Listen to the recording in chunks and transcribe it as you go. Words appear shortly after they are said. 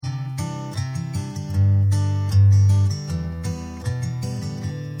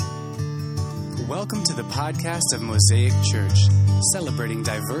Welcome to the podcast of Mosaic Church, celebrating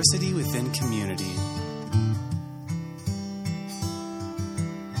diversity within community.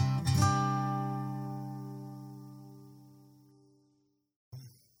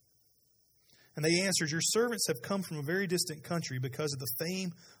 And they answered, "Your servants have come from a very distant country because of the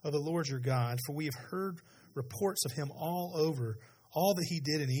fame of the Lord your God, for we have heard reports of him all over, all that he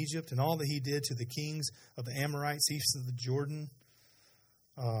did in Egypt and all that he did to the kings of the Amorites east of the Jordan,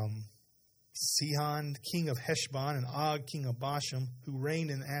 Sihon, king of Heshbon, and Og, king of Bashan, who reigned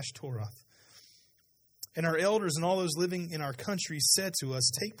in Ashtaroth. And our elders and all those living in our country said to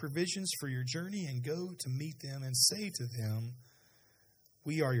us, 'Take provisions for your journey and go to meet them and say to them,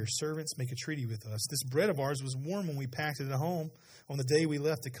 we are your servants, make a treaty with us. This bread of ours was warm when we packed it at home on the day we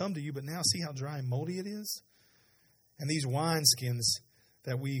left to come to you, but now see how dry and moldy it is? And these wineskins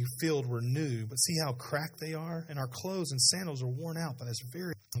that we filled were new, but see how cracked they are? And our clothes and sandals are worn out by this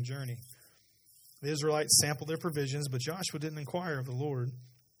very long journey.' The Israelites sampled their provisions, but Joshua didn't inquire of the Lord.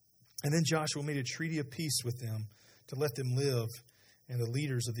 And then Joshua made a treaty of peace with them to let them live, and the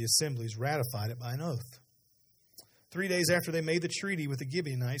leaders of the assemblies ratified it by an oath. 3 days after they made the treaty with the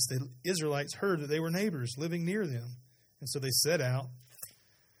Gibeonites, the Israelites heard that they were neighbors living near them. And so they set out.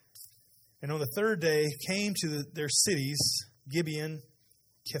 And on the third day came to their cities, Gibeon,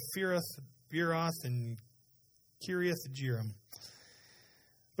 Kephirath, Beeroth, and Kiriath Jearim.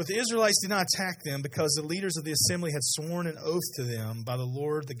 But the Israelites did not attack them because the leaders of the assembly had sworn an oath to them by the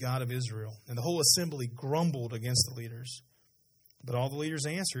Lord, the God of Israel. And the whole assembly grumbled against the leaders. But all the leaders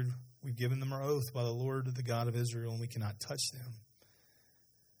answered, 'We've given them our oath by the Lord, the God of Israel, and we cannot touch them.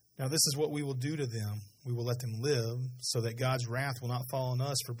 Now this is what we will do to them. We will let them live, so that God's wrath will not fall on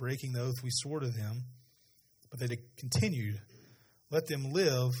us for breaking the oath we swore to them.' But they continued, 'Let them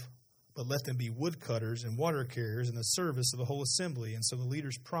live, but let them be woodcutters and water carriers in the service of the whole assembly.' And so the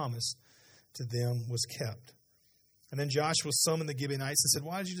leaders' promise to them was kept. And then Joshua summoned the Gibeonites and said,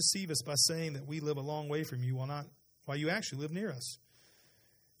 'Why did you deceive us by saying that we live a long way from you while you actually live near us?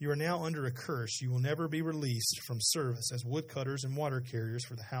 You are now under a curse. You will never be released from service as woodcutters and water carriers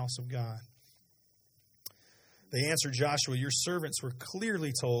for the house of God.' They answered Joshua, 'Your servants were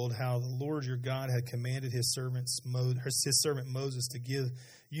clearly told how the Lord your God had commanded his servant Moses to give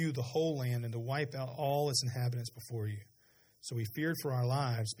you the whole land and to wipe out all its inhabitants before you. So we feared for our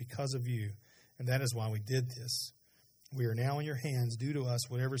lives because of you, and that is why we did this. We are now in your hands. Do to us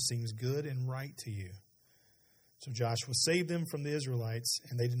whatever seems good and right to you.' So Joshua saved them from the Israelites,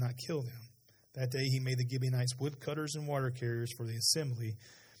 and they did not kill them. That day he made the Gibeonites woodcutters and water carriers for the assembly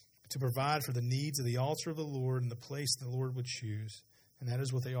to provide for the needs of the altar of the Lord and the place the Lord would choose. And that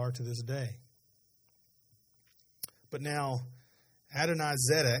is what they are to this day. But now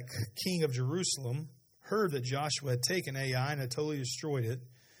Adonizedek, king of Jerusalem, heard that Joshua had taken Ai and had totally destroyed it,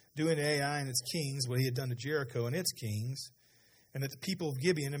 doing to Ai and its kings what he had done to Jericho and its kings, and that the people of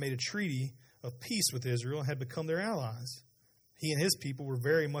Gibeon had made a treaty of peace with Israel and had become their allies. He and his people were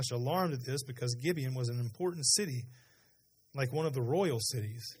very much alarmed at this because Gibeon was an important city, like one of the royal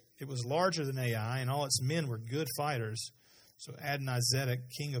cities. It was larger than Ai, and all its men were good fighters. So Adonizedek,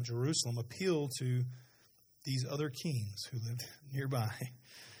 king of Jerusalem, appealed to these other kings who lived nearby.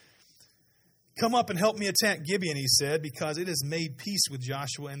 'Come up and help me attack Gibeon,' he said, 'because it has made peace with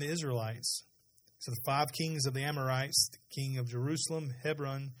Joshua and the Israelites.' So the 5 kings of the Amorites, the king of Jerusalem,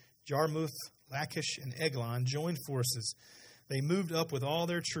 Hebron, Jarmuth, Lachish, and Eglon, joined forces. They moved up with all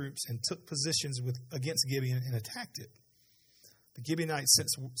their troops and took positions against Gibeon and attacked it. The Gibeonites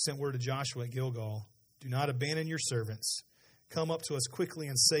sent word to Joshua at Gilgal, 'Do not abandon your servants. Come up to us quickly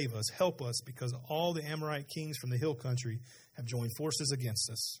and save us. Help us, because all the Amorite kings from the hill country have joined forces against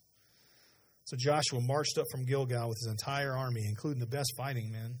us.' So Joshua marched up from Gilgal with his entire army, including the best fighting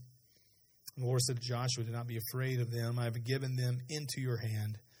men. And the Lord said to Joshua, 'Do not be afraid of them. I have given them into your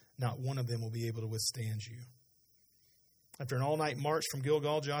hand. Not one of them will be able to withstand you.' After an all-night march from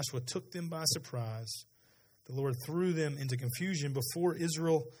Gilgal, Joshua took them by surprise. The Lord threw them into confusion before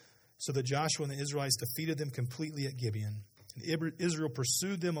Israel, so that Joshua and the Israelites defeated them completely at Gibeon. And Israel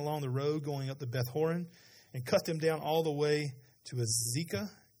pursued them along the road going up to Beth-horon and cut them down all the way to Azekah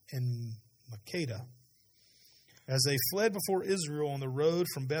and Makkedah. As they fled before Israel on the road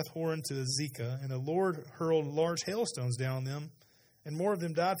from Beth-horon to Azekah, and the Lord hurled large hailstones down on them, and more of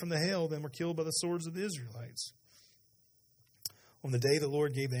them died from the hail than were killed by the swords of the Israelites. On the day the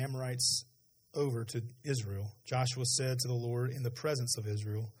Lord gave the Amorites over to Israel, Joshua said to the Lord in the presence of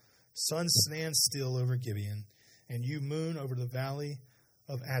Israel, 'Sun, stand still over Gibeon, and you, moon, over the valley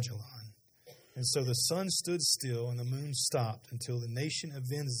of Ajalon.' And so the sun stood still and the moon stopped until the nation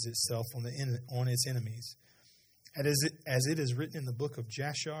avenges itself on its enemies. As it is written in the book of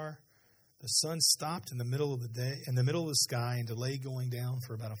Jashar, The sun stopped in the middle of the sky, and delayed going down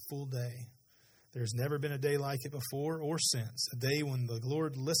for about a full day. There's never been a day like it before or since, a day when the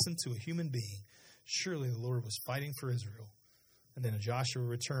Lord listened to a human being. Surely the Lord was fighting for Israel. And then Joshua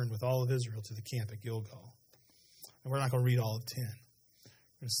returned with all of Israel to the camp at Gilgal. And we're not going to read all of 10.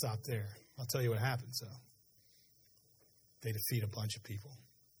 We're going to stop there. I'll tell you what happens, though. They defeat a bunch of people.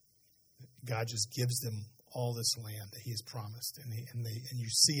 God just gives them all this land that he has promised, and you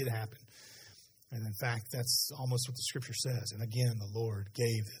see it happen. And in fact, that's almost what the scripture says. And again, the Lord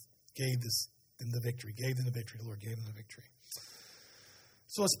gave them the victory. The Lord gave them the victory.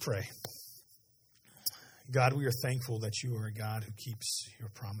 So let's pray. God, we are thankful that you are a God who keeps your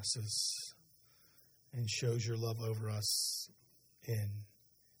promises and shows your love over us in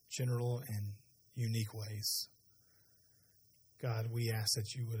general and unique ways. God, we ask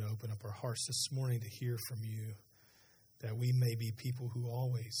that you would open up our hearts this morning to hear from you, that we may be people who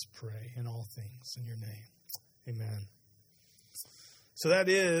always pray in all things in your name. Amen. So that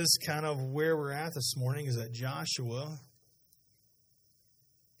is kind of where we're at this morning, is that Joshua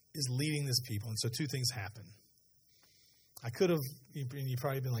is leading this people. And so two things happen. I could have, you've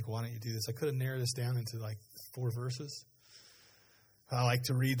probably been like, why don't you do this? I could have narrowed this down into like 4 verses. I like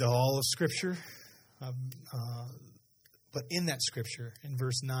to read all of Scripture. But in that Scripture, in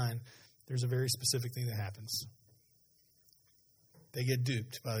verse 9, there's a very specific thing that happens. They get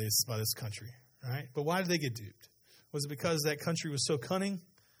duped by this country, right? But why did they get duped? Was it because that country was so cunning?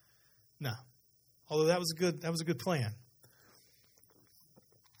 No. Although that was a good plan.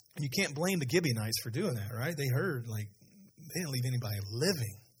 You can't blame the Gibeonites for doing that, right? They heard, they didn't leave anybody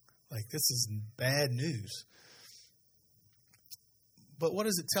living. This is bad news. But what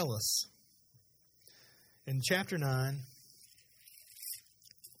does it tell us? In chapter 9,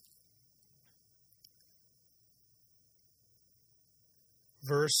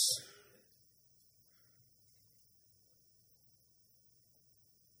 verse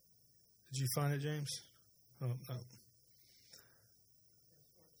 'Did you find it, James? Oh, no.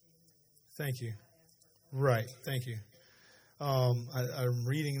 Thank you. Right, thank you. I'm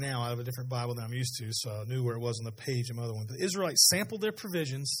reading now out of a different Bible than I'm used to, so I knew where it was on the page of my other one. The Israelites sampled their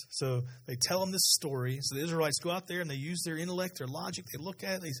provisions, so they tell them this story. So the Israelites go out there and they use their intellect, their logic. They look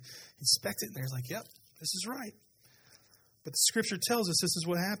at it, they inspect it, and they're like, yep, this is right. But the Scripture tells us this is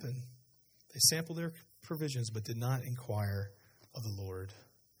what happened. They sampled their provisions, but did not inquire of the Lord.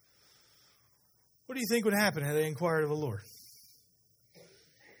 What do you think would happen had they inquired of the Lord?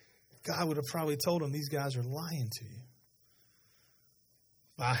 God would have probably told them, these guys are lying to you.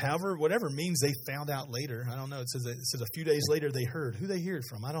 However, whatever means they found out later. I don't know. It says a few days later they heard. Who they heard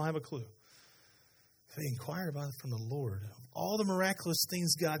from, I don't have a clue. They inquired about it from the Lord. Of all the miraculous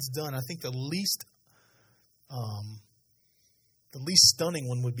things God's done, I think the least stunning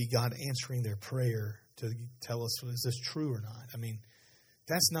one would be God answering their prayer to tell us, is this true or not? I mean,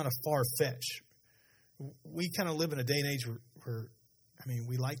 that's not a far fetch. We kind of live in a day and age where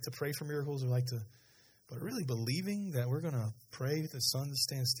we like to pray for miracles. But really believing that we're going to pray the sun to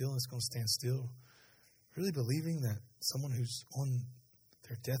stand still and it's going to stand still. Really believing that someone who's on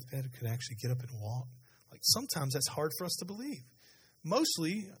their deathbed could actually get up and walk. Sometimes that's hard for us to believe.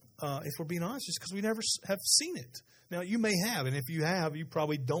 Mostly, if we're being honest, just because we never have seen it. Now, you may have, and if you have, you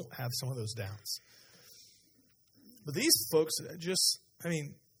probably don't have some of those doubts. But these folks they've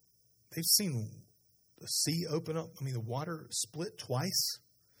seen the sea open up. The water split twice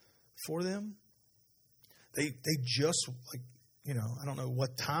for them. They just, I don't know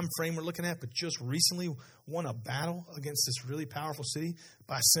what time frame we're looking at, but just recently won a battle against this really powerful city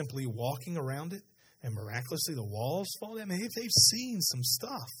by simply walking around it, and miraculously the walls fall down. They've seen some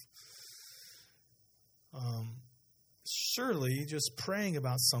stuff. Surely just praying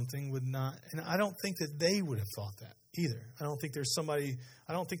about something would not, and I don't think that they would have thought that either. I don't think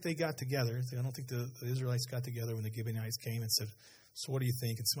they got together. I don't think the Israelites got together when the Gibeonites came and said, so what do you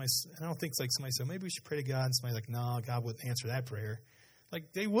think? And I don't think somebody said, maybe we should pray to God. And somebody's like, no, God wouldn't answer that prayer.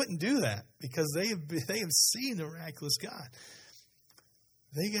 They wouldn't do that because they have seen the miraculous God.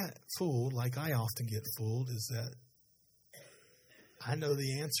 They got fooled, like I often get fooled, is that I know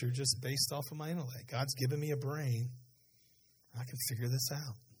the answer just based off of my intellect. God's given me a brain. I can figure this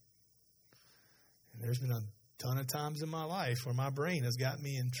out. And there's been a ton of times in my life where my brain has got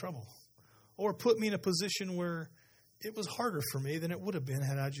me in trouble or put me in a position where it was harder for me than it would have been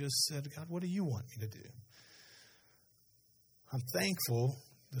had I just said, God, what do you want me to do? I'm thankful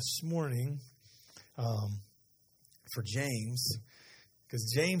this morning for James,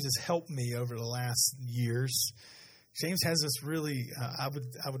 because James has helped me over the last years. James has this really, I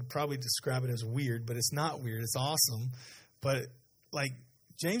would probably describe it as weird, but it's not weird. It's awesome. But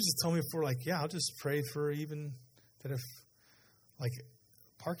James has told me before, like, yeah, I'll just pray for even that if, like,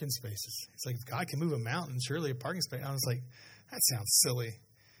 parking spaces. It's like, if God can move a mountain, surely a parking space. I was like, that sounds silly.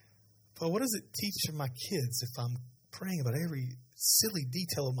 But what does it teach my kids if I'm praying about every silly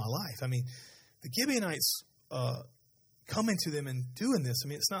detail of my life? I mean, the Gibeonites coming to them and doing this, I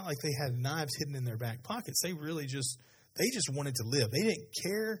mean, it's not like they had knives hidden in their back pockets. They just wanted to live. They didn't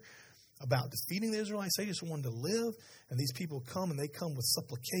care about defeating the Israelites. They just wanted to live. And these people come, and they come with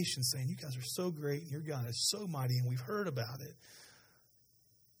supplication saying, you guys are so great, and your God is so mighty, and we've heard about it.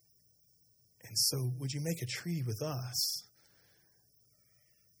 And so would you make a treaty with us?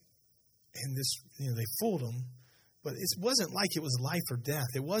 And this, they fooled them. But it wasn't like it was life or death.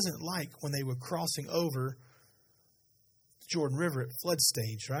 It wasn't like when they were crossing over the Jordan River at flood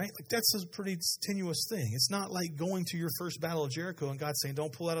stage, right? Like, that's a pretty tenuous thing. It's not like going to your first battle of Jericho and God saying,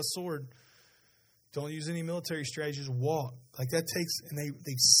 don't pull out a sword. Don't use any military strategies. Walk. Like, that takes, and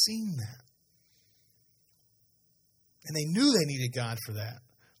they've seen that. And they knew they needed God for that.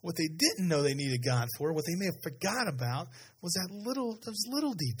 What they didn't know they needed God for, what they may have forgot about, was those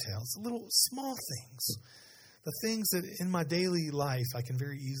little details, the little small things. The things that in my daily life I can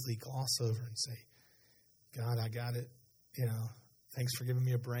very easily gloss over and say, God, I got it. Thanks for giving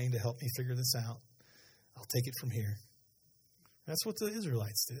me a brain to help me figure this out. I'll take it from here. That's what the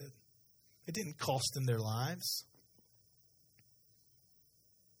Israelites did. It didn't cost them their lives.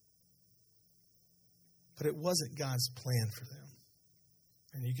 But it wasn't God's plan for them.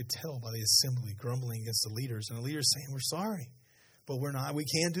 And you could tell by the assembly grumbling against the leaders. And the leaders saying, we're sorry, but we're not. We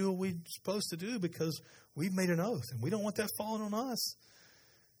can't do what we're supposed to do because we've made an oath. And we don't want that falling on us.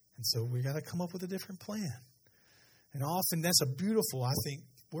 And so we got to come up with a different plan. And often that's a beautiful, I think,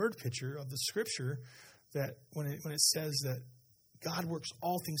 word picture of the Scripture that when it says that God works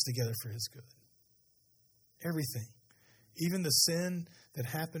all things together for His good. Everything. Even the sin that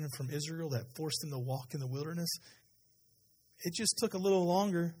happened from Israel that forced them to walk in the wilderness, it just took a little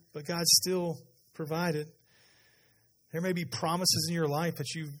longer, but God still provided. There may be promises in your life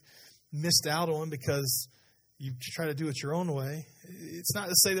that you've missed out on because you try to do it your own way. It's not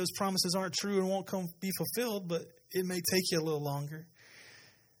to say those promises aren't true and won't be fulfilled, but it may take you a little longer.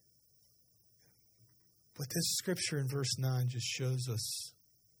 But this scripture in verse 9 just shows us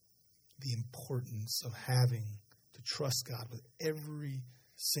the importance of having to trust God with every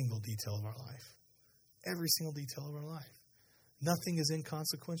single detail of our life. Every single detail of our life. Nothing is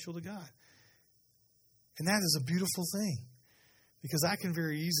inconsequential to God. And that is a beautiful thing. Because I can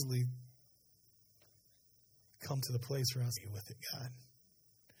very easily come to the place where I say, with it, God.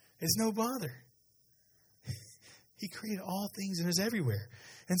 It's no bother. He created all things and is everywhere.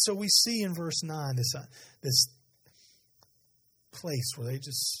 And so we see in verse 9 this place where they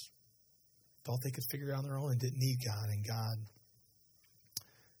just thought they could figure it out on their own and didn't need God. And God,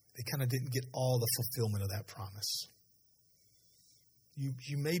 they kind of didn't get all the fulfillment of that promise.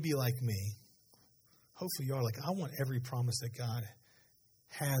 You may be like me. Hopefully you are. Like, I want every promise that God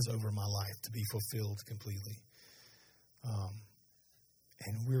has over my life to be fulfilled completely.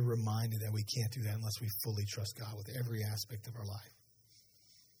 And we're reminded that we can't do that unless we fully trust God with every aspect of our life.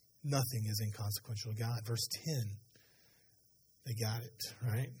 Nothing is inconsequential to God. Verse 10, they got it,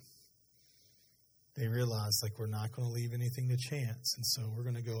 right? They realized, like, we're not going to leave anything to chance. And so we're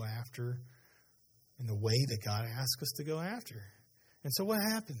going to go after in the way that God asked us to go after. And so what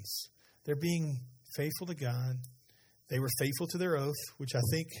happens? They're being faithful to God. They were faithful to their oath, which I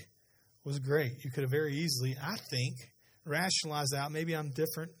think was great. You could have very easily, I think, rationalized out. Maybe I'm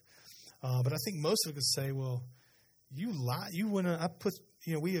different. But I think most of us could say, well, you lie.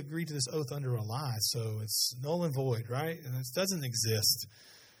 We agreed to this oath under a lie, so it's null and void, right? And it doesn't exist.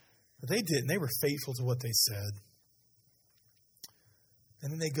 But they didn't. They were faithful to what they said.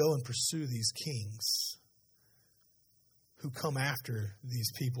 And then they go and pursue these kings who come after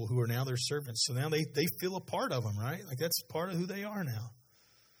these people who are now their servants. So now they feel a part of them, right? Like, that's part of who they are now.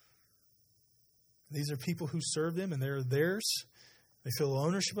 These are people who serve them, and they're theirs. They feel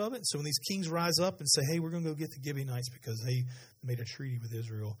ownership of it. So when these kings rise up and say, hey, we're going to go get the Gibeonites because they made a treaty with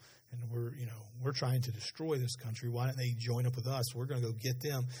Israel, and we're trying to destroy this country. Why don't they join up with us? We're going to go get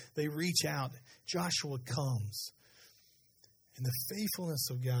them. They reach out. Joshua comes. And the faithfulness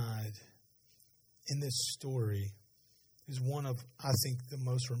of God in this story is one of, I think, the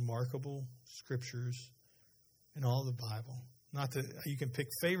most remarkable scriptures in all the Bible. Not that you can pick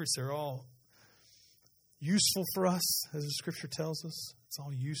favorites. They're all useful for us, as the scripture tells us. It's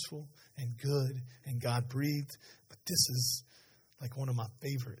all useful and good and God breathed. But this is like one of my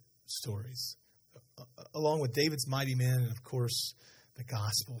favorite stories. Along with David's mighty men and, of course, the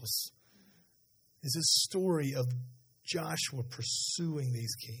Gospels, is this story of Joshua pursuing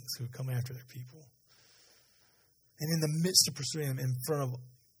these kings who come after their people. And in the midst of pursuing them in front of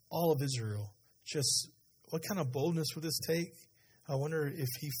all of Israel, just what kind of boldness would this take? I wonder if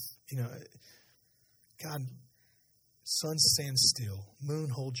God, sun, stand still. Moon,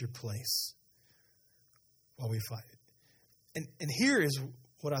 hold your place while we fight it. And here is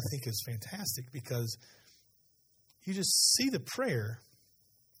what I think is fantastic, because you just see the prayer,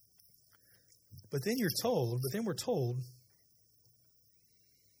 but then we're told,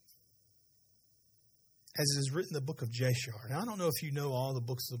 as it is written in the book of Jashar. Now, I don't know if you know all the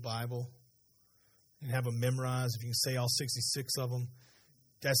books of the Bible and have them memorized, if you can say all 66 of them.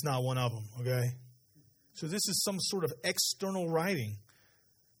 That's not one of them, okay? So this is some sort of external writing,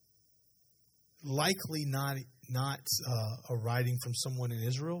 likely not a writing from someone in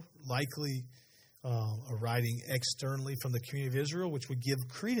Israel, likely a writing externally from the community of Israel, which would give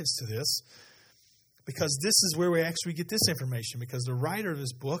credence to this, because this is where we actually get this information, because the writer of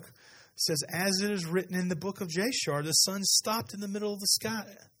this book says, as it is written in the book of Jashar, the sun stopped in the middle of the sky,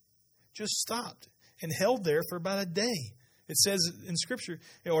 just stopped and held there for about a day. It says in Scripture,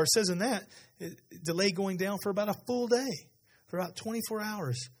 or it says in that, it delayed going down for about a full day, for about 24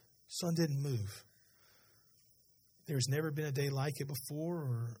 hours. Sun didn't move. There's never been a day like it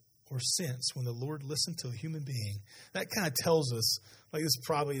before or since when the Lord listened to a human being. That kind of tells us, like, this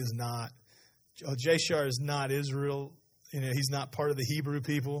probably is not, Jashar is not Israel. He's not part of the Hebrew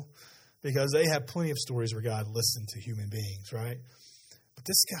people, because they have plenty of stories where God listened to human beings, right? But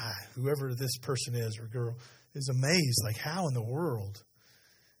this guy, whoever this person is or girl, is amazed, like, how in the world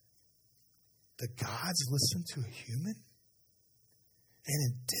the gods listened to a human?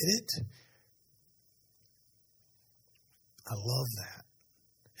 And it did it? I love that.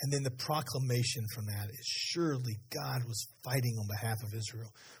 And then the proclamation from that is, surely God was fighting on behalf of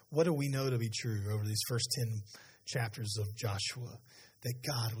Israel. What do we know to be true over these first 10 chapters of Joshua? That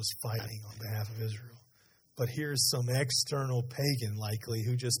God was fighting on behalf of Israel. But here's some external pagan, likely,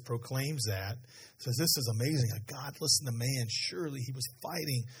 who just proclaims that. Says, this is amazing. A God listened to man. Surely he was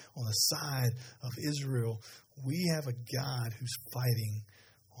fighting on the side of Israel. We have a God who's fighting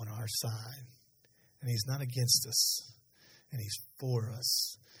on our side. And he's not against us. And he's for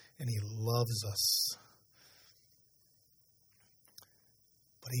us. And he loves us.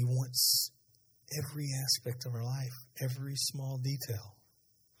 But he wants every aspect of our life, every small detail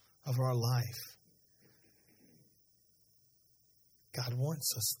of our life. God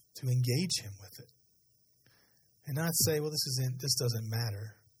wants us to engage him with it. And not say, well, this doesn't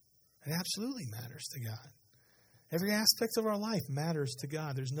matter. It absolutely matters to God. Every aspect of our life matters to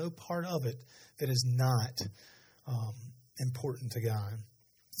God. There's no part of it that is not important to God.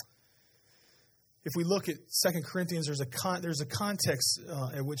 If we look at 2 Corinthians, there's a context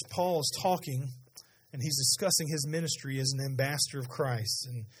at which Paul is talking, and he's discussing his ministry as an ambassador of Christ.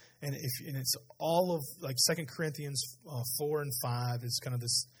 And it's all of, like, 2 Corinthians 4 and 5 is kind of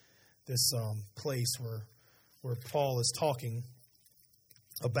this place where Paul is talking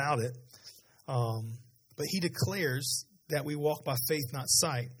about it. But he declares that we walk by faith, not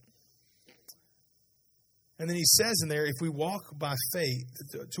sight. And then he says in there, if we walk by faith,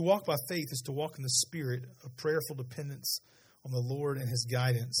 to walk by faith is to walk in the spirit of prayerful dependence on the Lord and his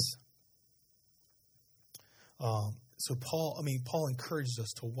guidance. So Paul encourages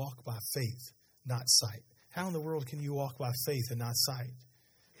us to walk by faith, not sight. How in the world can you walk by faith and not sight?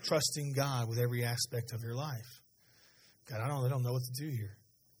 Trusting God with every aspect of your life. God, I don't know what to do here.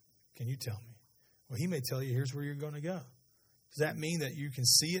 Can you tell me? Well, he may tell you, here's where you're going to go. Does that mean that you can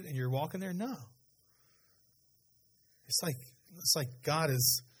see it and you're walking there? No. It's like God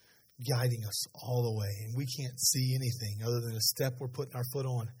is guiding us all the way, and we can't see anything other than a step we're putting our foot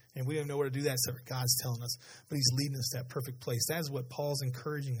on. And we don't know where to do that except for God's telling us. But he's leading us to that perfect place. That is what Paul's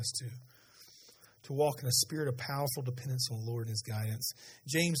encouraging us to walk in a spirit of powerful dependence on the Lord and his guidance.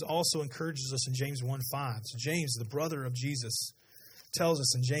 James also encourages us in James 1:5. So James, the brother of Jesus, tells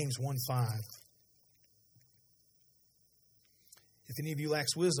us in James 1:5, if any of you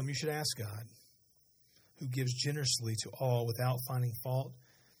lacks wisdom, you should ask God, who gives generously to all without finding fault,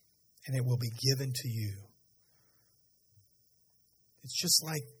 and it will be given to you. It's just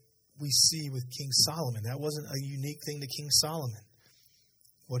like we see with King Solomon. That wasn't a unique thing to King Solomon.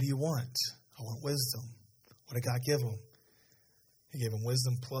 What do you want? I want wisdom. What did God give him? He gave him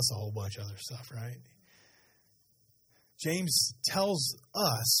wisdom plus a whole bunch of other stuff, right? James tells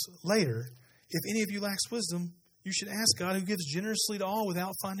us later, if any of you lacks wisdom, you should ask God, who gives generously to all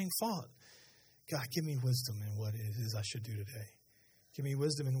without finding fault. God, give me wisdom in what it is I should do today. Give me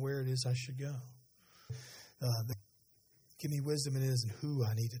wisdom in where it is I should go. Give me wisdom in it is in who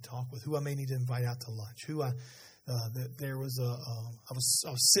I need to talk with, who I may need to invite out to lunch, who I that there was I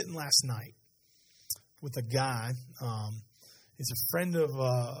was sitting last night with a guy. He's a friend of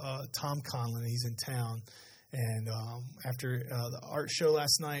Tom Conlon. He's in town. And after the art show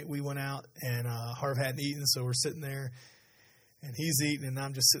last night, we went out, and Harv hadn't eaten, so we're sitting there, and he's eating, and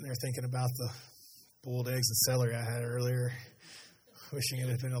I'm just sitting there thinking about the boiled eggs and celery I had earlier, wishing it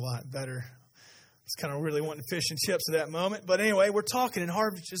had been a lot better. I was kind of really wanting fish and chips at that moment. But anyway, we're talking, and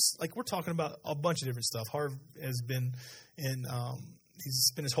Harv we're talking about a bunch of different stuff. Harv has been he's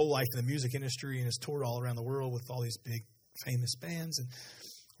spent his whole life in the music industry and has toured all around the world with all these big famous bands. And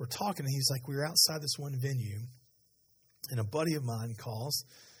we're talking, and he's like, we were outside this one venue, and a buddy of mine calls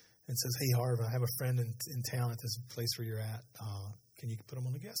and says, hey, Harv, I have a friend in town at this place where you're at. Can you put him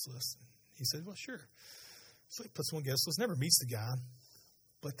on the guest list? And he said, well, sure. So he puts him on the guest list, never meets the guy.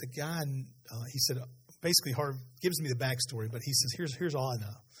 But the guy, he said, basically, Harv gives me the backstory, but he says, here's all I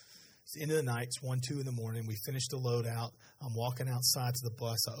know. It's the end of the night. It's 1, 2 in the morning. We finished the load out. I'm walking outside to the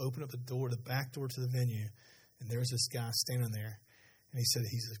bus. I open up the back door to the venue, and there's this guy standing there. And he said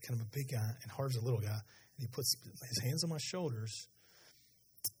he's kind of a big guy, and Harv's a little guy. And he puts his hands on my shoulders,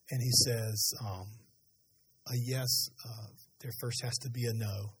 and he says, a yes, there first has to be a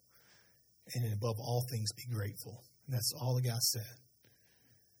no. And above all things, be grateful. And that's all the guy said.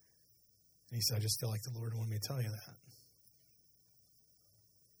 And he said, I just feel like the Lord wanted me to tell you that.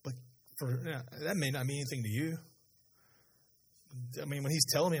 But that may not mean anything to you. I mean, when he's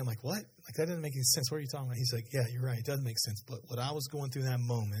telling me, I'm like, what? Like, that doesn't make any sense. What are you talking about? He's like, yeah, you're right. It doesn't make sense. But what I was going through that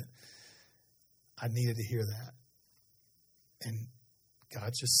moment, I needed to hear that. And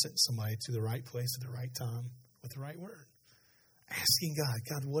God just sent somebody to the right place at the right time with the right word. Asking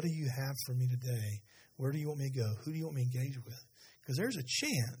God, what do you have for me today? Where do you want me to go? Who do you want me to engage with? Because there's a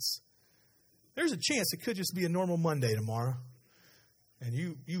chance it could just be a normal Monday tomorrow. And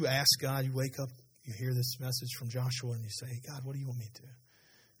you ask God, you wake up, you hear this message from Joshua, and you say, hey, God, what do you want me to do?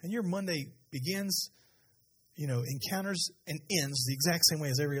 And your Monday begins, encounters and ends the exact same way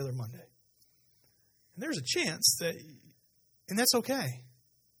as every other Monday. And there's a chance that, and that's okay.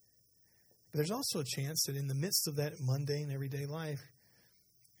 But there's also a chance that in the midst of that mundane, everyday life,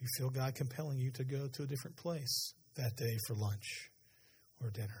 you feel God compelling you to go to a different place that day for lunch or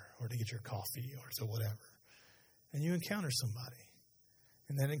dinner or to get your coffee or to whatever. And you encounter somebody.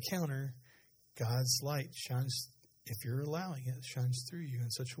 And that encounter, God's light shines, if you're allowing it, shines through you in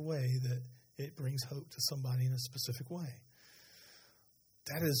such a way that it brings hope to somebody in a specific way.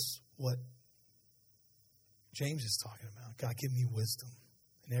 That is what James is talking about. God, give me wisdom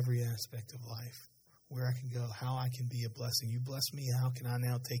in every aspect of life, where I can go, how I can be a blessing. You bless me, how can I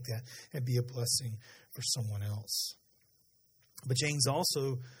now take that and be a blessing for someone else? But James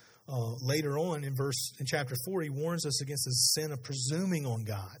also, later on in chapter 4, he warns us against the sin of presuming on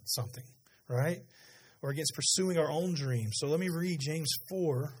God something, right? Or against pursuing our own dreams. So let me read James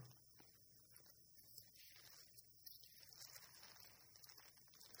 4.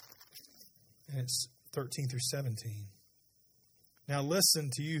 And it's 13 through 17. Now listen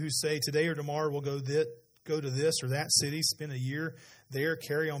to you who say, today or tomorrow we'll go to this or that city, spend a year there,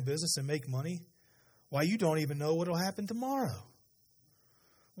 carry on business, and make money. Why, you don't even know what will happen tomorrow.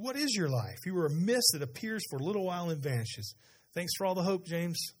 What is your life? You are a mist that appears for a little while and vanishes. Thanks for all the hope,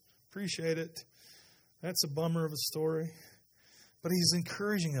 James. Appreciate it. That's a bummer of a story. But he's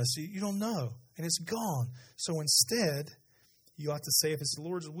encouraging us. You don't know. And it's gone. So instead, you ought to say, if it's the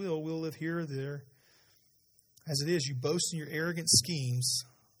Lord's will, we'll live here or there. As it is, you boast in your arrogant schemes.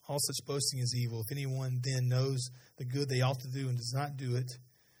 All such boasting is evil. If anyone then knows the good they ought to do and does not do it,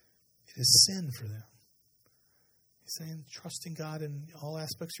 it is sin for them. He's saying, trusting God in all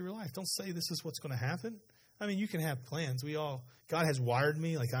aspects of your life. Don't say this is what's going to happen. I mean, you can have plans. God has wired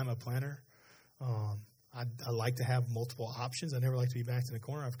me like I'm a planner. I like to have multiple options. I never like to be backed in a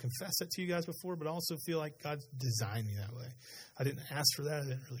corner. I've confessed that to you guys before, but I also feel like God designed me that way. I didn't ask for that. I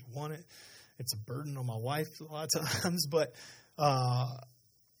didn't really want it. It's a burden on my wife a lot of times. But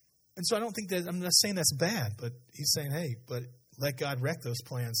and so I don't think that, I'm not saying that's bad, but he's saying, hey, but let God wreck those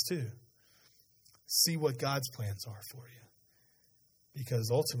plans too. See what God's plans are for you. Because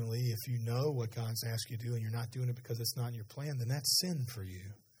ultimately, if you know what God's asked you to do and you're not doing it because it's not in your plan, then that's sin for you.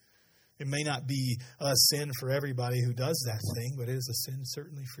 It may not be a sin for everybody who does that thing, but it is a sin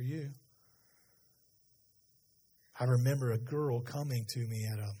certainly for you. I remember a girl coming to me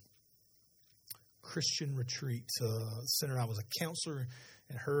at a Christian retreat center. I was a counselor,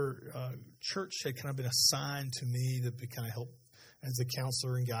 and her church had kind of been assigned to me to kind of help as a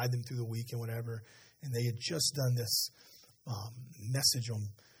counselor and guide them through the week and whatever. And they had just done this message on,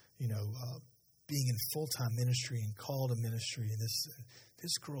 being in full-time ministry and call to ministry. And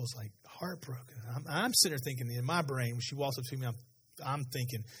this girl's like heartbroken. I'm sitting there thinking in my brain, when she walks up to me, I'm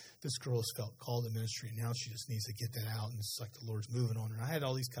thinking, this girl has felt called to ministry, and now she just needs to get that out, and it's like the Lord's moving on her. And I had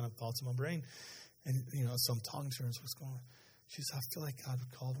all these kind of thoughts in my brain, and so I'm talking to her, and so what's going on? She says, I feel like God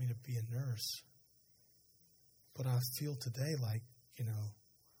called me to be a nurse, but I feel today like,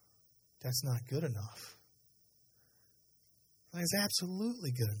 that's not good enough. Like, it's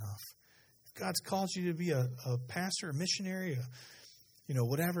absolutely good enough. If God's called you to be a pastor, a missionary,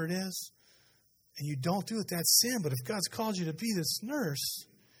 whatever it is, and you don't do it, that's sin. But if God's called you to be this nurse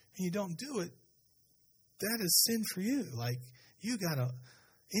and you don't do it, that is sin for you. Like, you got to,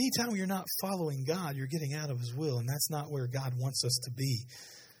 anytime you're not following God, you're getting out of his will, and that's not where God wants us to be.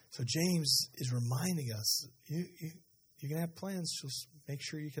 So James is reminding us, you can have plans, just make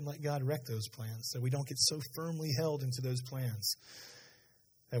sure you can let God wreck those plans so we don't get so firmly held into those plans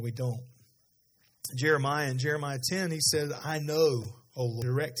that we don't. Jeremiah, in Jeremiah 10, he said, I know, O Lord,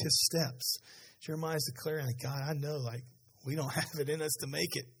 direct his steps. Jeremiah is declaring, God, I know, we don't have it in us to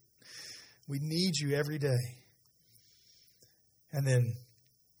make it. We need you every day. And then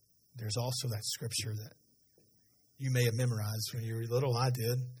there's also that scripture that you may have memorized when you were little. I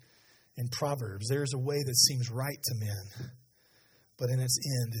did. In Proverbs, there's a way that seems right to men, but in its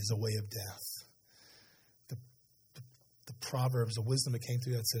end is a way of death. The Proverbs, the wisdom that came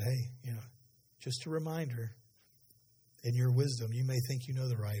through that said, hey, just a reminder, in your wisdom, you may think you know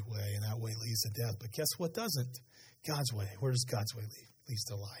the right way, and that way leads to death. But guess what doesn't? God's way. Where does God's way lead? Leads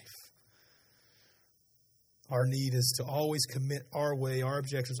to life. Our need is to always commit our way, our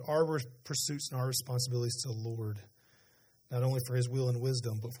objectives, our pursuits, and our responsibilities to the Lord. Not only for his will and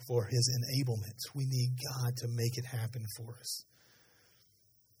wisdom, but for his enablement. We need God to make it happen for us.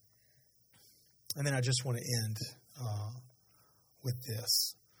 And then I just want to end with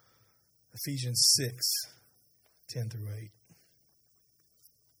this. Ephesians 6, 10 through 8.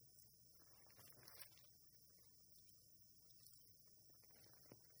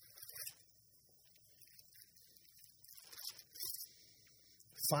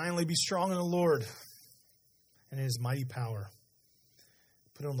 Finally, be strong in the Lord and in his mighty power.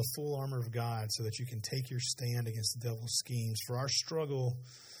 Put on the full armor of God so that you can take your stand against the devil's schemes. For our struggle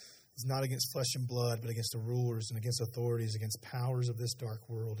is not against flesh and blood, but against the rulers and against authorities, against powers of this dark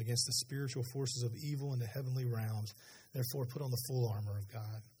world, against the spiritual forces of evil in the heavenly realms. Therefore, put on the full armor of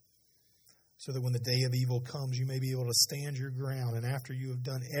God, so that when the day of evil comes, you may be able to stand your ground. And after you have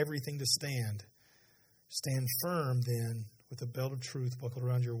done everything to stand, stand firm then, with the belt of truth buckled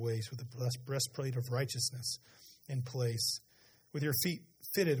around your waist, with the breastplate of righteousness in place, with your feet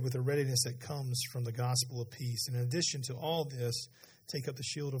fitted with the readiness that comes from the gospel of peace. And in addition to all this, take up the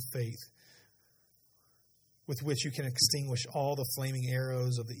shield of faith, with which you can extinguish all the flaming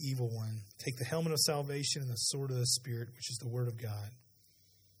arrows of the evil one. Take the helmet of salvation and the sword of the Spirit, which is the word of God.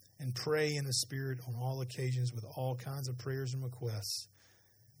 And pray in the Spirit on all occasions with all kinds of prayers and requests.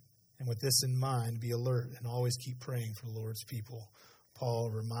 And with this in mind, be alert and always keep praying for the Lord's people.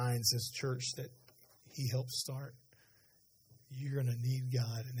 Paul reminds this church that he helped start. You're going to need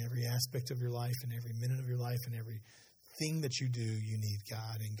God in every aspect of your life, in every minute of your life, in everything that you do, you need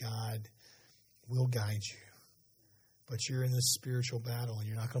God. And God will guide you. But you're in this spiritual battle, and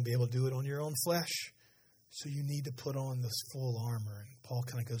you're not going to be able to do it on your own flesh. So you need to put on this full armor. And Paul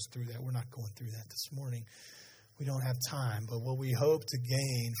kind of goes through that. We're not going through that this morning. We don't have time, but what we hope to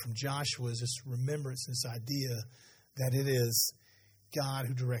gain from Joshua is this remembrance, this idea that it is God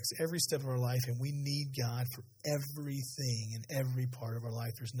who directs every step of our life, and we need God for everything in every part of our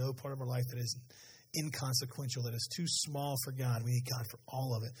life. There's no part of our life that is inconsequential, that is too small for God. We need God for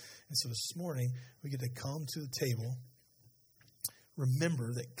all of it. And so this morning, we get to come to the table,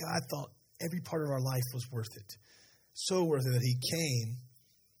 remember that God thought every part of our life was worth it. So worth it that he came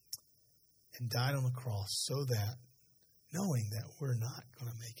and died on the cross so that, knowing that we're not going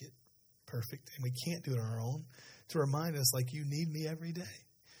to make it perfect and we can't do it on our own, to remind us, like, you need me every day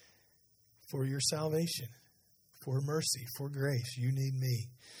for your salvation, for mercy, for grace. You need me.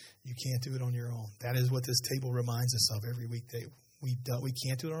 You can't do it on your own. That is what this table reminds us of every weekday. We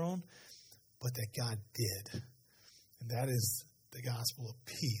can't do it on our own, but that God did. And that is the gospel of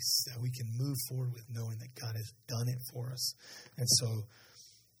peace, that we can move forward with knowing that God has done it for us. And so,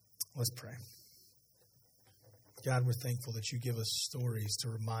 let's pray. God, we're thankful that you give us stories to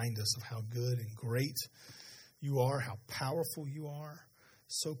remind us of how good and great you are, how powerful you are,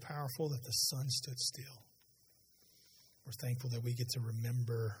 so powerful that the sun stood still. We're thankful that we get to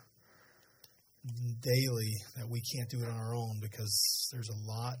remember daily that we can't do it on our own, because there's a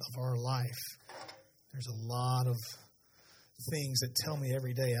lot of our life, there's a lot of things that tell me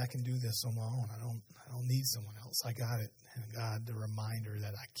every day I can do this on my own. I don't need someone else. I got it. And God, the reminder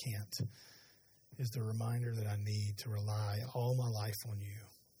that I can't is the reminder that I need to rely all my life on you.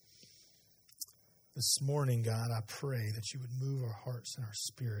 This morning, God, I pray that you would move our hearts and our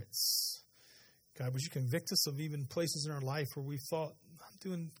spirits. God, would you convict us of even places in our life where we thought, I'm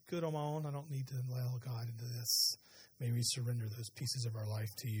doing good on my own. I don't need to allow God into this. May we surrender those pieces of our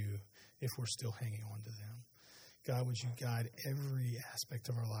life to you if we're still hanging on to them. God, would you guide every aspect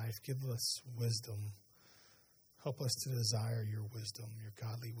of our life? Give us wisdom. Help us to desire your wisdom, your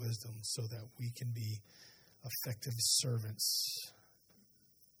godly wisdom, so that we can be effective servants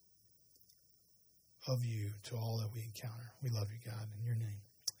of you to all that we encounter. We love you, God. In your name,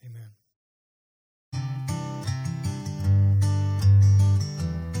 amen.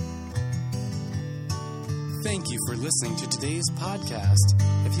 Thank you for listening to today's podcast.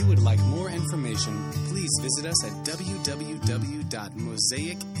 If you would like more information, please visit us at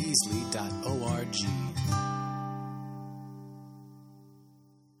www.mosaicbeasley.org.